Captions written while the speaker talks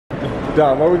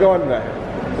Dom, where are we going tonight?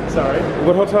 Sorry?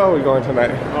 What hotel are we going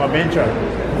tonight? Oh, Metro.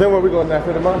 Then where are we going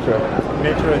after the Metro?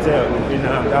 Metro Hotel in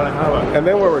Darling Harbour. And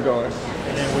then where we're going?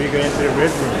 And then we're going to the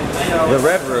Red Room. The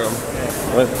Red Room.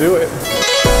 Yeah. Let's do it.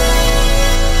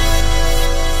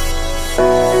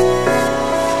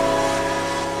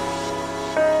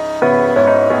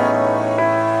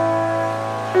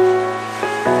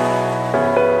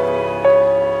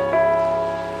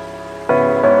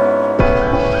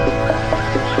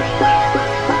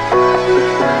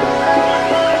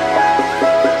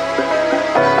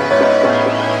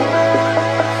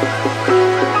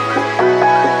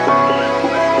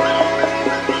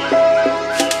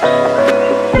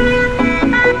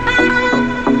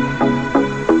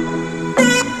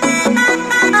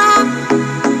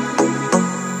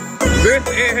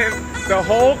 The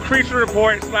whole Creature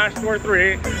Report / Tour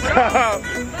 3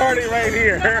 party right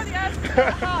here.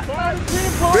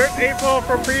 There's April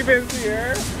from Prevents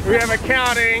here. We have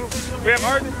accounting. We have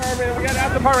art department. We got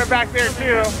art department back there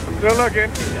too. They're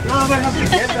looking. No, I have to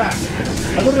get that.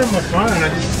 I put it in my phone and I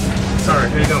just... Sorry,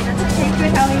 how you doing? Okay,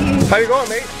 good. How are you? How you going,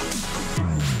 mate?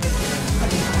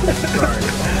 Sorry.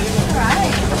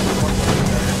 Alright.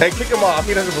 Hey, kick him off.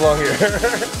 He doesn't belong here.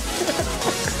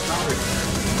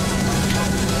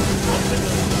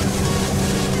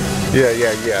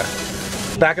 Yeah.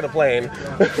 Back of the plane.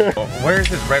 Where's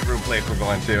this Red Room place we're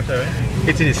going to? Sorry?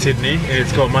 It's in Sydney and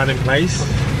it's called Martin Place.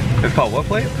 It's called what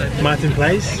place? Martin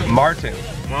Place. Martin.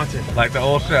 Martin. Like the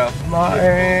old show.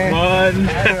 Martin. Martin.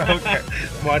 Okay.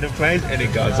 Martin Place and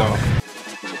it goes on.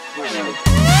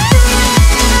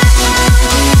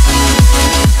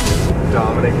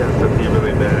 Dominic has to pee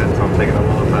really bad, so I'm taking a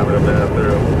long time in the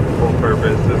bathroom on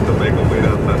purpose just to make him wait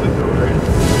outside the door.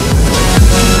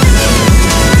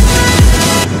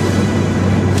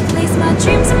 Place my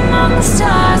dreams among the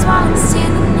stars while I'm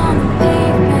standing on the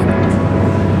pavement.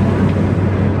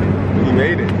 You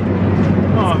made it.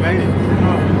 Oh, I made it.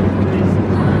 Oh,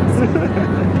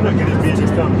 look at this beach and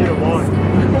stuff. Get a wine.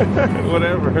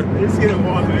 Whatever. Let's get a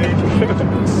wine, man.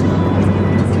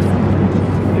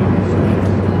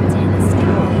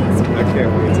 I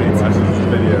can't wait till you watch this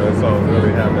video. It's all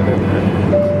really happening in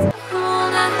there.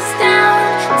 Hold us down,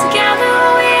 together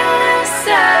we'll lose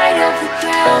sight of the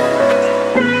ground.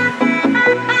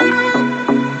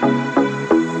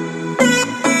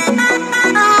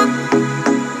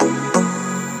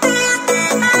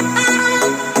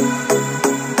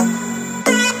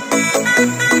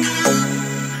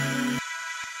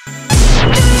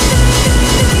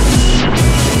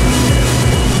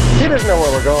 He doesn't know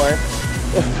where we're going.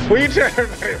 Will you tell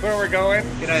everybody where we're going?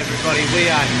 G'day everybody, we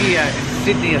are here in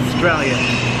Sydney, Australia.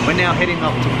 We're now heading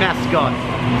off to Mascot,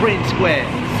 Green Square,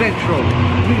 Central,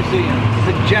 Museum,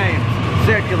 St James,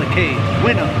 Circular Quay,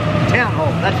 Wynnum, Town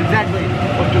Hall. That's exactly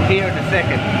what you'll hear in a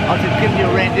second. I'll just give you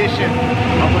a rendition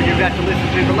of what you're about to listen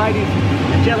to. But ladies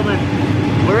and gentlemen,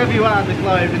 wherever you are in the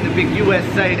globe, in the big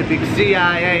USA, the big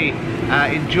CIA,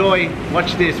 enjoy,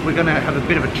 watch this. We're gonna have a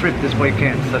bit of a trip this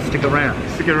weekend, so stick around.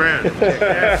 Stick around.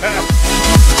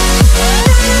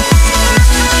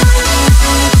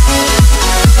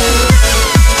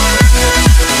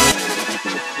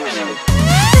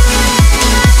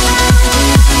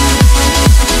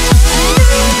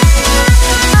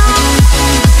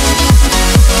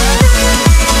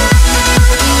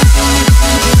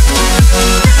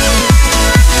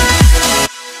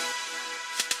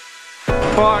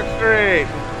 Park Street.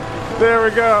 There we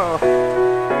go.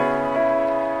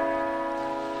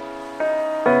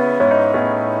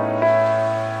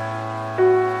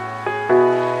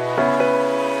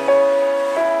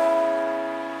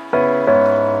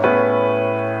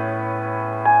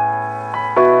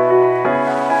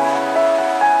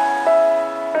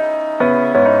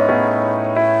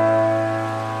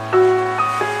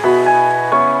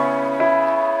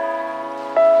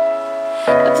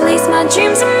 I place my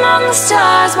dreams among the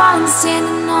stars while I'm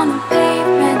standing on the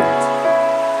pavement.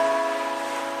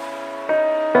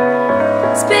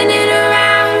 Spinning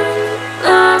around,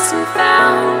 lost and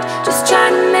found, just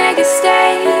trying to make a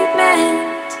statement.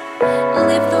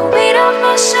 Lift the weight off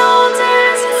my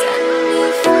shoulders and set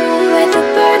me free. With the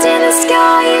birds in the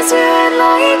sky is where I'd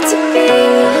like to be.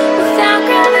 Without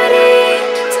gravity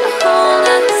to hold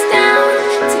us down,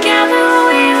 together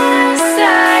we'll lose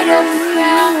sight of the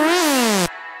ground.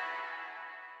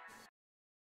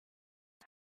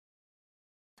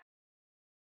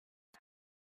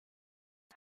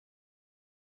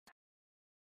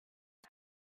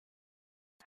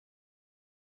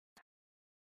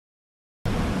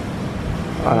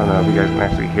 I don't know if you guys can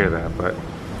actually hear that, but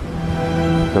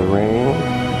the rain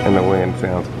and the wind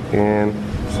sounds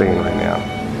insane right now.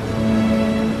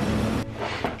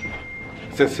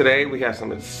 since today we have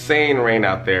some insane rain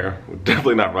out there, we're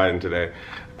definitely not riding today.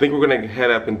 I think we're gonna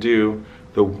head up and do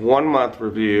the 1 month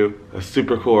review of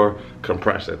Supercore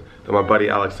compression that my buddy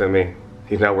Alex sent me.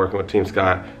 He's now working with Team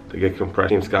Scott to get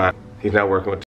compression. He's now working with